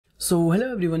So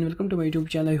hello everyone, welcome to my YouTube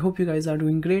channel. I hope you guys are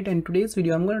doing great, and today's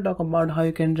video I'm going to talk about how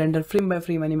you can render frame by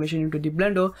frame animation into the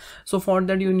Blender. So for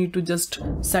that you need to just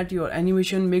set your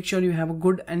animation, make sure you have a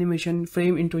good animation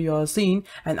frame into your scene,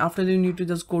 and after that you need to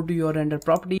just go to your render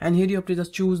property, and here you have to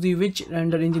just choose the which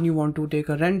render engine you want to take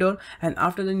a render, and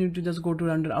after that you need to just go to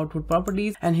render output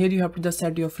properties, and here you have to just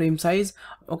set your frame size.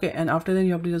 Okay, and after that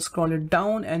you have to just scroll it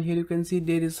down, and here you can see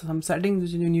there is some settings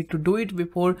which you need to do it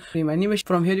before frame animation.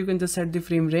 From here you can just set the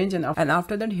frame range, and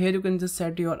after that here you can just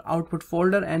set your output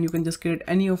folder, and you can just create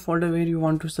any of folder where you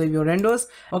want to save your renders.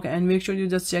 Okay, and make sure you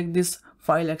just check this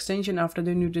file extension. After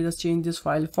that you need to just change this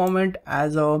file format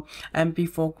as a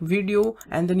mp4 video,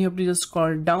 and then you have to just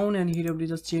scroll down, and here you have to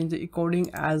just change the encoding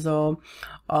as a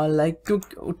like quick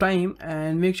time,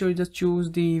 and make sure you just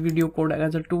choose the video code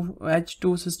as a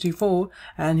H264,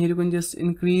 and here you can just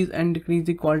increase and decrease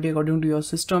the quality according to your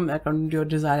system, according to your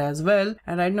desire as well.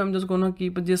 And right now I'm just gonna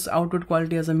keep this output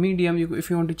quality as a medium. If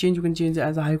you want to change, you can change it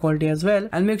as a high quality as well,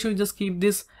 and make sure you just keep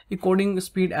this encoding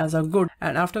speed as a good.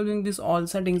 And after doing this all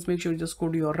settings, make sure you just go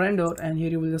to your render, and here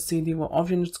you will just see the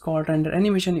option, it's called render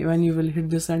animation. When you will hit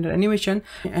this render animation,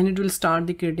 and it will start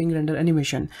the creating render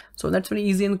animation. So that's very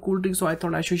easy and cool trick, so I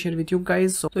thought I should share with you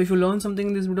guys. So if you learned something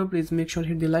in this video, please make sure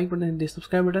hit the like button and the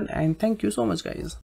subscribe button, and thank you so much guys.